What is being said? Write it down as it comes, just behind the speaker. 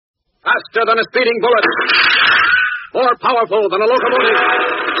Faster than a speeding bullet. More powerful than a locomotive.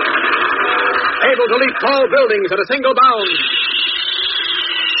 Able to leap tall buildings at a single bound.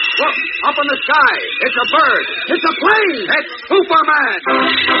 Look, up in the sky. It's a bird. It's a plane. It's Superman.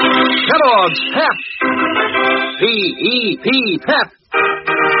 Kellogg's Pep. P-E-P, Pep.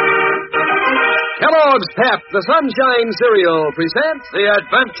 Kellogg's Pep, the Sunshine Cereal, presents The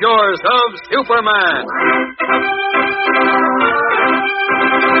Adventures of Superman.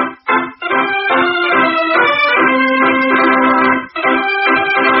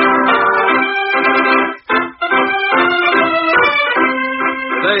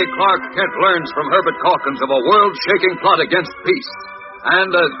 Today, Clark Kent learns from Herbert Calkins of a world-shaking plot against peace. And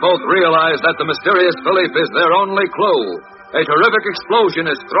as both realize that the mysterious Philippe is their only clue, a terrific explosion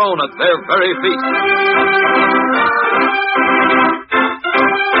is thrown at their very feet.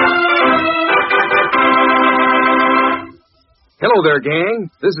 Hello there, gang.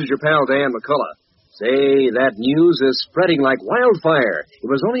 This is your pal, Dan McCullough. Say, that news is spreading like wildfire. It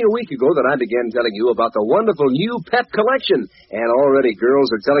was only a week ago that I began telling you about the wonderful new Pep collection. And already girls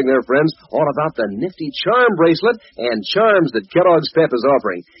are telling their friends all about the nifty charm bracelet and charms that Kellogg's Pep is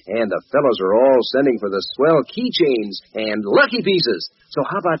offering. And the fellows are all sending for the swell keychains and lucky pieces. So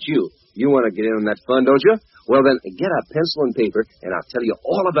how about you? You want to get in on that fun, don't you? Well, then, get a pencil and paper, and I'll tell you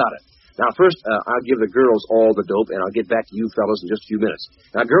all about it. Now, first, I'll give the girls all the dope, and I'll get back to you fellas in just a few minutes.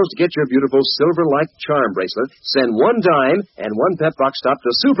 Now, girls, to get your beautiful silver-like charm bracelet, send $1 and 1 Pep box stop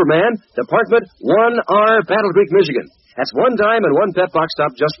to Superman, Department 1R, Battle Creek, Michigan. That's $1 and 1 Pep box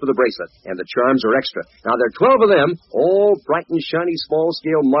stop just for the bracelet, and the charms are extra. Now, there are 12 of them, all bright and shiny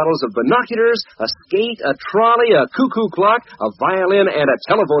small-scale models of binoculars, a skate, a trolley, a cuckoo clock, a violin, and a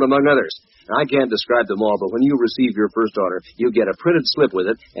telephone, among others. I can't describe them all, but when you receive your first order, you'll get a printed slip with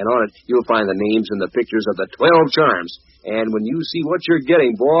it, and on it, you'll find the names and the pictures of the 12 charms. And when you see what you're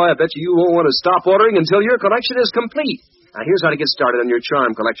getting, boy, I bet you won't want to stop ordering until your collection is complete. Now, here's how to get started on your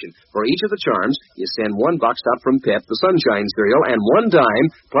charm collection. For each of the charms, you send 1 box stop from Pep, the Sunshine Cereal, and $1,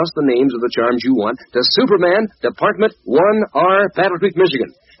 plus the names of the charms you want, to Superman, Department 1R, Battle Creek,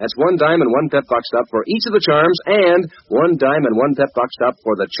 Michigan. That's $1 and 1 Pep box stop for each of the charms, and $1 and 1 Pep box stop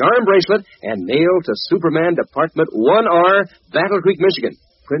for the charm bracelet, and mail to Superman, Department 1R, Battle Creek, Michigan.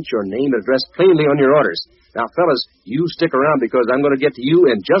 Print your name and address plainly on your orders. Now, fellas, you stick around because I'm going to get to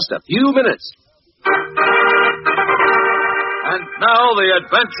you in just a few minutes. And now, the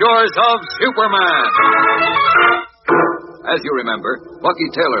Adventures of Superman. As you remember, Bucky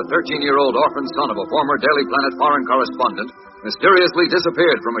Taylor, 13-year-old orphan son of a former Daily Planet foreign correspondent, mysteriously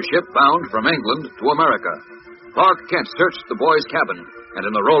disappeared from a ship bound from England to America. Clark Kent searched the boy's cabin, and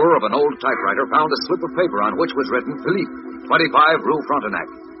in the roller of an old typewriter found a slip of paper on which was written Philippe, 25 Rue Frontenac.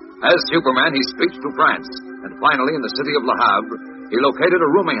 As Superman, he streaked to France, and finally, in the city of Le Havre, he located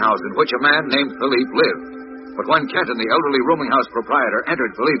a rooming house in which a man named Philippe lived. But when Kent and the elderly rooming house proprietor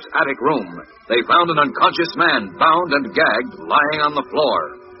entered Philippe's attic room, they found an unconscious man, bound and gagged, lying on the floor.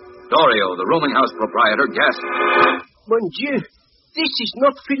 Dorio, the rooming house proprietor, gasped. Mon Dieu, this is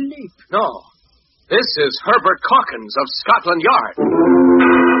not Philippe. No, this is Herbert Calkins of Scotland Yard.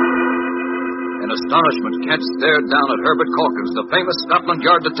 In astonishment, Kent stared down at Herbert Calkins, the famous Scotland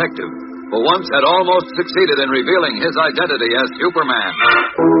Yard detective, who once had almost succeeded in revealing his identity as Superman.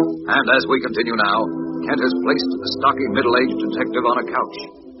 And as we continue now, Kent has placed the stocky middle-aged detective on a couch,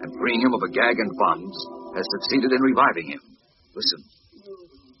 and freeing him of a gag and bonds, has succeeded in reviving him. Listen.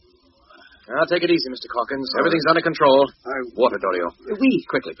 Now, take it easy, Mr. Calkins. Everything's under control. Water, Dorio. Oui.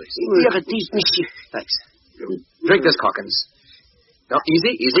 Quickly, please. Here it is, monsieur. Thanks. Drink this, Calkins. No,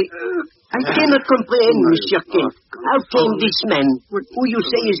 easy, easy. I cannot comprehend, Monsieur Kent. How came this man, who you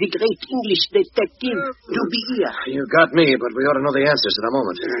say is a great English detective, to be here? You got me, but we ought to know the answers in a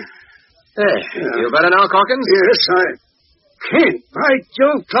moment. Hey, you better now, Calkins? Yes, Kent. By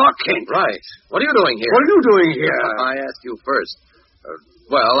Jove, Clark Kent. Right. What are you doing here? What are you doing here? I asked you first.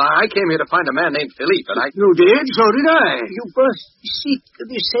 Well, I came here to find a man named Philippe, and I... You did? So did I. You both seek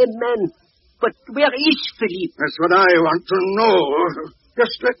the same man. But where is Philippe? That's what I want to know.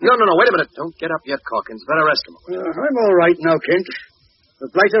 Just let me... No, wait a minute. Don't get up yet, Calkins. Better rest a moment. I'm all right now, Kent. The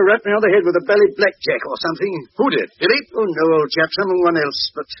blighter rapped me on the head with a belly blackjack or something. Who did? Philippe? Oh, no, old chap. Someone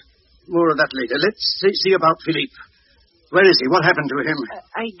else. But more of that later. Let's see about Philippe. Where is he? What happened to him?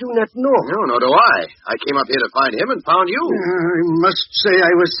 I do not know. No, do I. I came up here to find him and found you. I must say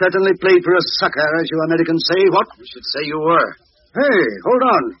I was certainly played for a sucker, as you Americans say. What? You should say you were. Hey, hold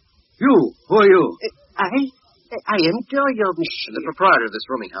on. You. Who are you? I am Dorio, monsieur. The proprietor of this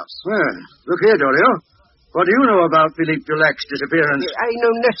rooming house. Well, look here, Dorio. What do you know about Philippe Dulac's disappearance? I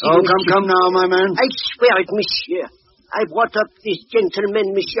know nothing. Oh, come now, my man. I swear it, monsieur. I brought up this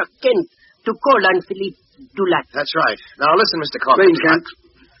gentleman, Monsieur Kent, to call on Philippe Dulac. That's right. Now, listen, Mr. Calkins. Wait, Kent.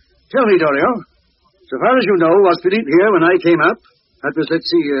 Tell me, Dorio. So far as you know, was Philippe here when I came up? That was, let's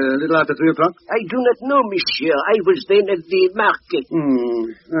see, a little after 3 o'clock? I do not know, monsieur. I was then at the market.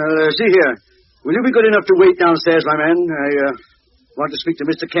 See here. Will you be good enough to wait downstairs, my man? I want to speak to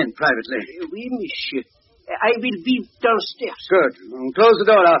Mr. Kent privately. Oui, monsieur. I will be downstairs. Good. Close the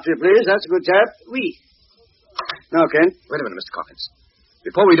door after you, please. That's a good chap. Oui. Now, Kent. Wait a minute, Mr. Calkins.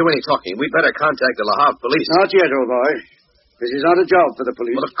 Before we do any talking, we'd better contact the Le Havre police. Not yet, old boy. This is not a job for the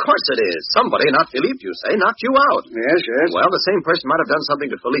police. Well, of course it is. Somebody, not Philippe, you say, knocked you out. Yes, yes. Well, the same person might have done something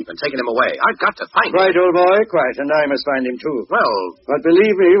to Philippe and taken him away. I've got to find him. Right, old boy, quite. And I must find him, too. Well... But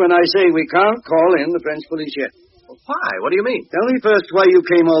believe me when I say we can't call in the French police yet. Why? What do you mean? Tell me first why you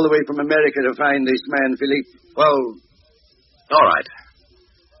came all the way from America to find this man, Philippe. Well, all right.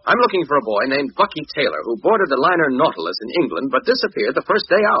 I'm looking for a boy named Bucky Taylor who boarded the liner Nautilus in England but disappeared the first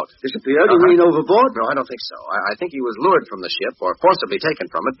day out. Disappeared? You mean overboard? No, I don't think so. I think he was lured from the ship or forcibly taken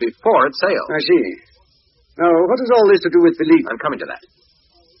from it before it sailed. I see. Now, what has all this to do with Philippe? I'm coming to that.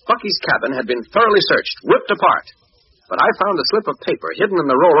 Bucky's cabin had been thoroughly searched, whipped apart. But I found a slip of paper hidden in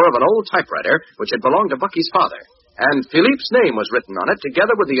the roller of an old typewriter which had belonged to Bucky's father. And Philippe's name was written on it,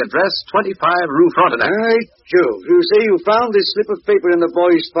 together with the address 25 Rue Frontenac. Right, Joe. You say you found this slip of paper in the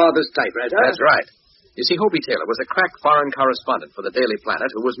boy's father's typewriter? That's right. You see, Hobie Taylor was a crack foreign correspondent for the Daily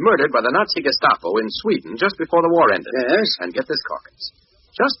Planet who was murdered by the Nazi Gestapo in Sweden just before the war ended. Yes? And get this, Calkins.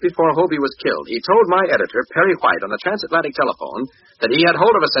 Just before Hobie was killed, he told my editor, Perry White, on the transatlantic telephone, that he had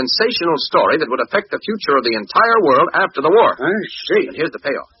hold of a sensational story that would affect the future of the entire world after the war. I see. And here's the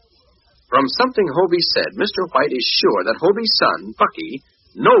payoff. From something Hobie said, Mr. White is sure that Hobie's son, Bucky,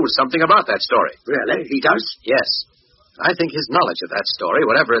 knows something about that story. Really? He does? Yes. I think his knowledge of that story,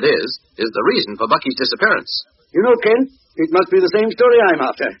 whatever it is the reason for Bucky's disappearance. You know, Kent, it must be the same story I'm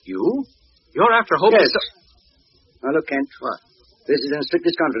after. You? You're after Hobie's... Yes. Now, look, Kent. What? This is in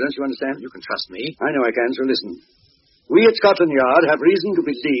strictest confidence, you understand? You can trust me. I know I can, so listen. We at Scotland Yard have reason to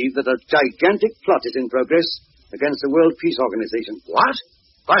believe that a gigantic plot is in progress against the World Peace Organization. What?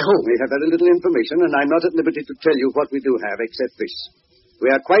 By whom? We have very little information, and I'm not at liberty to tell you what we do have, except this. We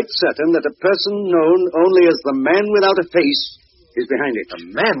are quite certain that a person known only as the Man Without a Face is behind it. A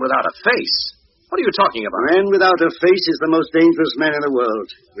man without a face? What are you talking about? A man without a face is the most dangerous man in the world.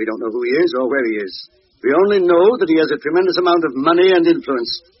 We don't know who he is or where he is. We only know that he has a tremendous amount of money and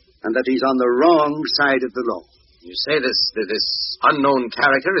influence, and that he's on the wrong side of the law. You say this unknown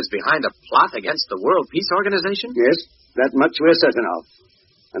character is behind a plot against the World Peace Organization? Yes, that much we're certain of.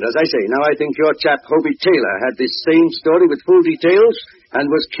 And as I say, now I think your chap, Hobie Taylor, had this same story with full details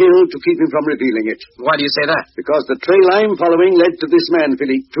and was killed to keep him from revealing it. Why do you say that? Because the trail I'm following led to this man,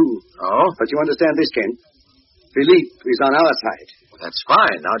 Philippe, too. Oh? But you understand this, Kent. Philippe is on our side. Well, that's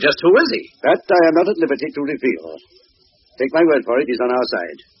fine. Now, just who is he? That I am not at liberty to reveal. Take my word for it, he's on our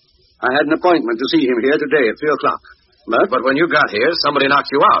side. I had an appointment to see him here today at 3 o'clock. But when you got here, somebody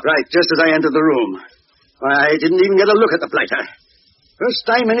knocked you out. Right, just as I entered the room. Why, I didn't even get a look at the blighter. First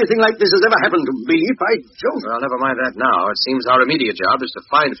time anything like this has ever happened to me, by Jove. Well, never mind that now. It seems our immediate job is to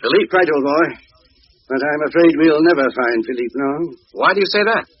find Philippe. Right, old boy. But I'm afraid we'll never find Philippe, no? Why do you say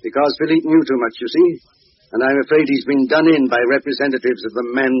that? Because Philippe knew too much, you see. And I'm afraid he's been done in by representatives of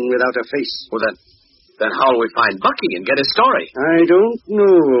the Man Without a Face. Well, then how will we find Bucky and get his story? I don't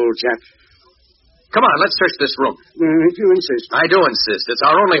know, old chap. Come on, let's search this room. If you insist. I do insist. It's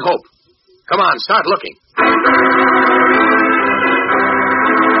our only hope. Come on, start looking.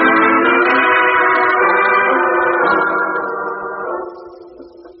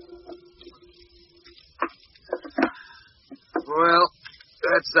 Well,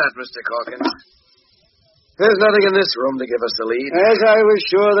 that's that, Mr. Calkins. There's nothing in this room to give us a lead. As I was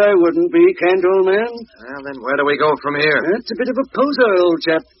sure there wouldn't be, Kent, old man. Well, then where do we go from here? That's a bit of a poser, old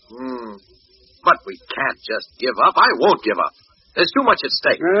chap. But we can't just give up. I won't give up. There's too much at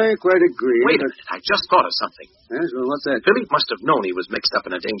stake. I quite agree. Wait a minute. I just thought of something. Yes, well, what's that? Philippe must have known he was mixed up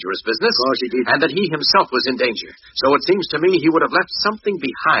in a dangerous business. Of course he did. And that he himself was in danger. So it seems to me he would have left something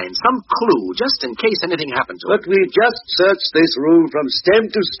behind, some clue, just in case anything happened to him. But we've just searched this room from stem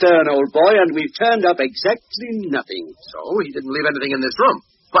to stern, old boy, and we've turned up exactly nothing. So he didn't leave anything in this room.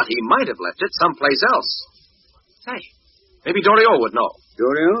 But he might have left it someplace else. Say, maybe Doriot would know.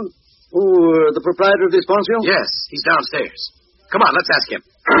 Doriot? Oh, the proprietor of this pension? Yes, he's downstairs. Come on, let's ask him.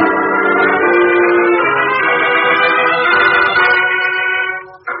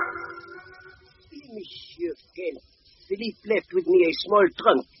 Monsieur Kent, Philippe left with me a small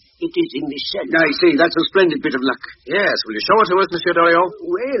trunk. It is in the cellar. I see. That's a splendid bit of luck. Yes, will you show it to us, Monsieur Doriot?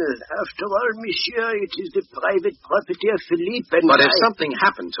 Well, after all, monsieur, it is the private property of Philippe and But if something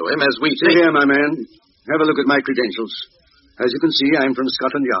happened to him, as we See think... here, my man. Have a look at my credentials. As you can see, I'm from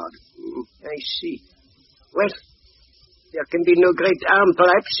Scotland Yard. I see. Well, there can be no great harm,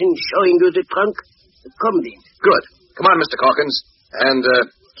 perhaps, in showing you the trunk. Come then. Good. Come on, Mr. Calkins. And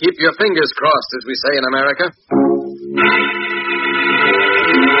keep your fingers crossed, as we say in America.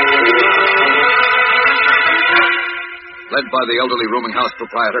 Led by the elderly rooming house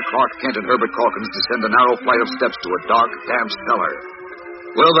proprietor, Clark Kent and Herbert Calkins descend a narrow flight of steps to a dark, damp cellar.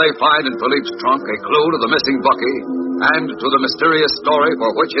 Will they find in Philippe's trunk a clue to the missing Bucky and to the mysterious story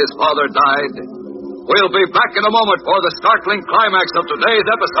for which his father died? We'll be back in a moment for the startling climax of today's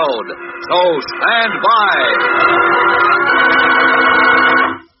episode. So stand by.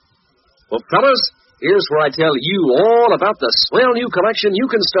 Well, fellas, here's where I tell you all about the swell new collection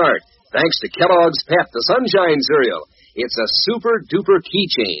you can start, thanks to Kellogg's Pep, the Sunshine cereal. It's a super-duper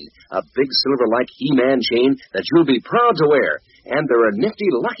keychain, a big silver-like He-Man chain that you'll be proud to wear. And there are nifty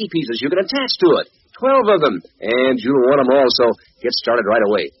lucky pieces you can attach to it, 12 of them, and you'll want them all, so get started right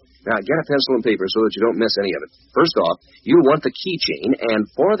away. Now, get a pencil and paper so that you don't miss any of it. First off, you want the keychain, and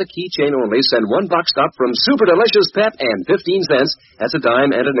for the keychain only, send one box stop from Super Delicious Pep and 15 cents, that's a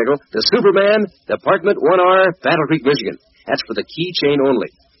dime and a nickel, to Superman, Department 1R, Battle Creek, Michigan. That's for the keychain only.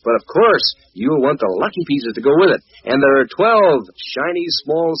 But, of course, you'll want the lucky pieces to go with it. And there are 12 shiny,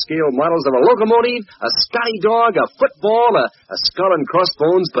 small-scale models of a locomotive, a Scotty dog, a football, a skull and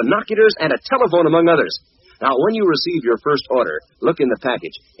crossbones, binoculars, and a telephone, among others. Now, when you receive your first order, look in the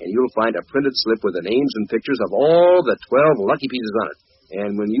package, and you'll find a printed slip with the names and pictures of all the 12 lucky pieces on it.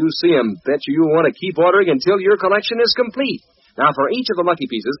 And when you see them, bet you'll want to keep ordering until your collection is complete. Now, for each of the lucky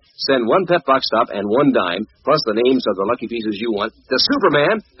pieces, send one Pep box stop and one dime, plus the names of the lucky pieces you want, to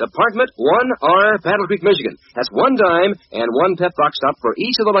Superman, Department 1R, Battle Creek, Michigan. That's one dime and one Pep box stop for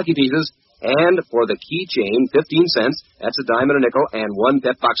each of the lucky pieces, and for the keychain, 15 cents, that's a dime and a nickel, and one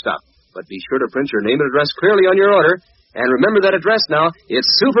Pep box stop. But be sure to print your name and address clearly on your order. And remember that address now. It's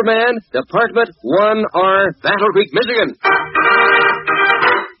Superman, Department 1R, Battle Creek, Michigan.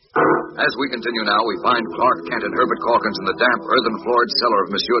 As we continue now, we find Clark Kent and Herbert Calkins in the damp, earthen-floored cellar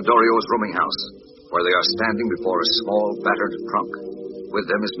of Monsieur Doriot's rooming house, where they are standing before a small, battered trunk.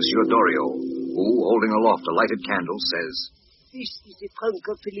 With them is Monsieur Doriot, who, holding aloft a lighted candle, says, This is the trunk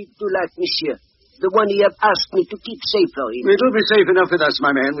of Philippe Dulac, monsieur. The one he have asked me to keep safe for him. It'll be safe enough with us,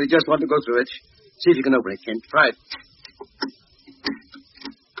 my man. We just want to go through it. See if you can open it, Kent. Right.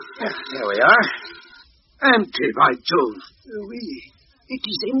 There we are. Empty, by Jove. Oui, it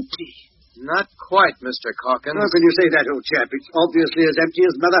is empty. Not quite, Mr. Calkins. How can you say that, old chap? It's obviously as empty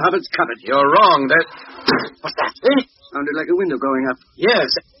as Mother Hubbard's cupboard. You're wrong. What's that? Eh? Sounded like a window going up. Yes.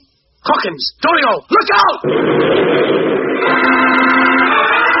 Calkins! Doriot! Look out!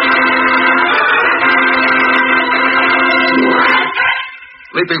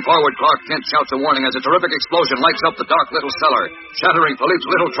 Leaping forward, Clark Kent shouts a warning as a terrific explosion lights up the dark little cellar, shattering Philippe's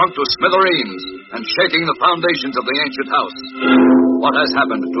little trunk to smithereens and shaking the foundations of the ancient house. What has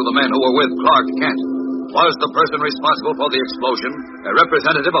happened to the men who were with Clark Kent? Was the person responsible for the explosion a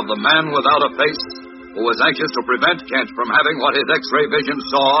representative of the man without a face, who was anxious to prevent Kent from having what his X-ray vision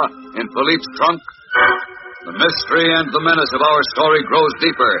saw in Philippe's trunk? The mystery and the menace of our story grows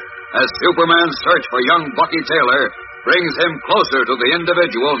deeper as Superman's search for young Bucky Taylor brings him closer to the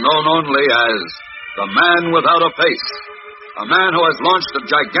individual known only as the Man Without a Face, a man who has launched a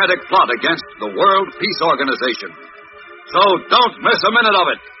gigantic plot against the World Peace Organization. So don't miss a minute of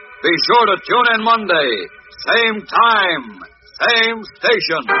it. Be sure to tune in Monday, same time, same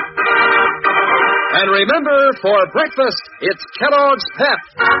station. And remember, for breakfast, it's Kellogg's Pep.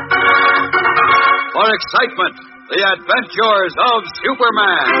 For excitement, the adventures of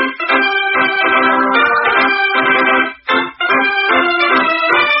Superman.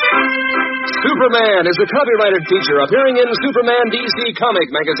 Superman is a copyrighted feature appearing in Superman DC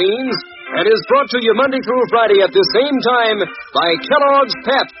comic magazines and is brought to you Monday through Friday at the same time by Kellogg's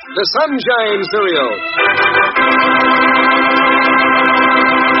Pep, the Sunshine cereal.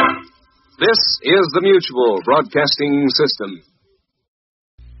 This is the Mutual Broadcasting System.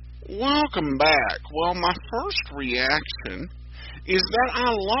 Welcome back. Well, my first reaction is that I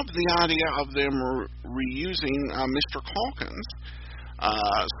love the idea of them reusing Mr. Calkins.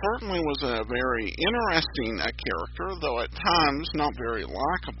 Certainly was a very interesting character, though at times not very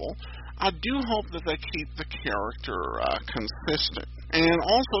likable. I do hope that they keep the character consistent. And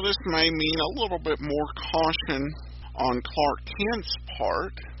also this may mean a little bit more caution on Clark Kent's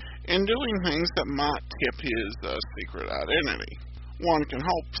part in doing things that might tip his secret identity. One can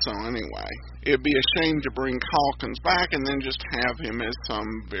hope so, anyway. It'd be a shame to bring Calkins back and then just have him as some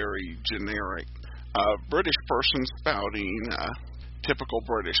very generic British person spouting typical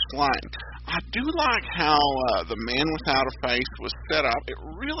British slang. I do like how the Man Without a Face was set up. It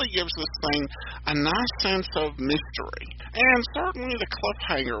really gives this thing a nice sense of mystery. And certainly the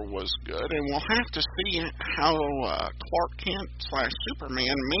cliffhanger was good, and we'll have to see how Clark Kent /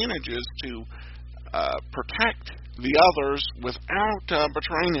 Superman manages to protect the others without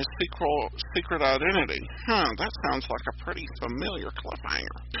betraying his secret identity. That sounds like a pretty familiar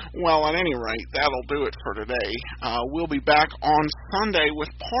cliffhanger. Well, at any rate, that'll do it for today. We'll be back on Sunday with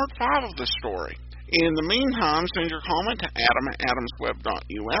part 5 of the story. In the meantime, send your comment to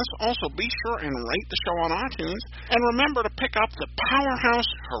adam@adamsweb.us. Also, be sure and rate the show on iTunes. And remember to pick up the Powerhouse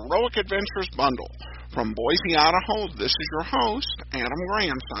Heroic Adventures bundle. From Boise, Idaho, this is your host, Adam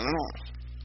Graham, signing off.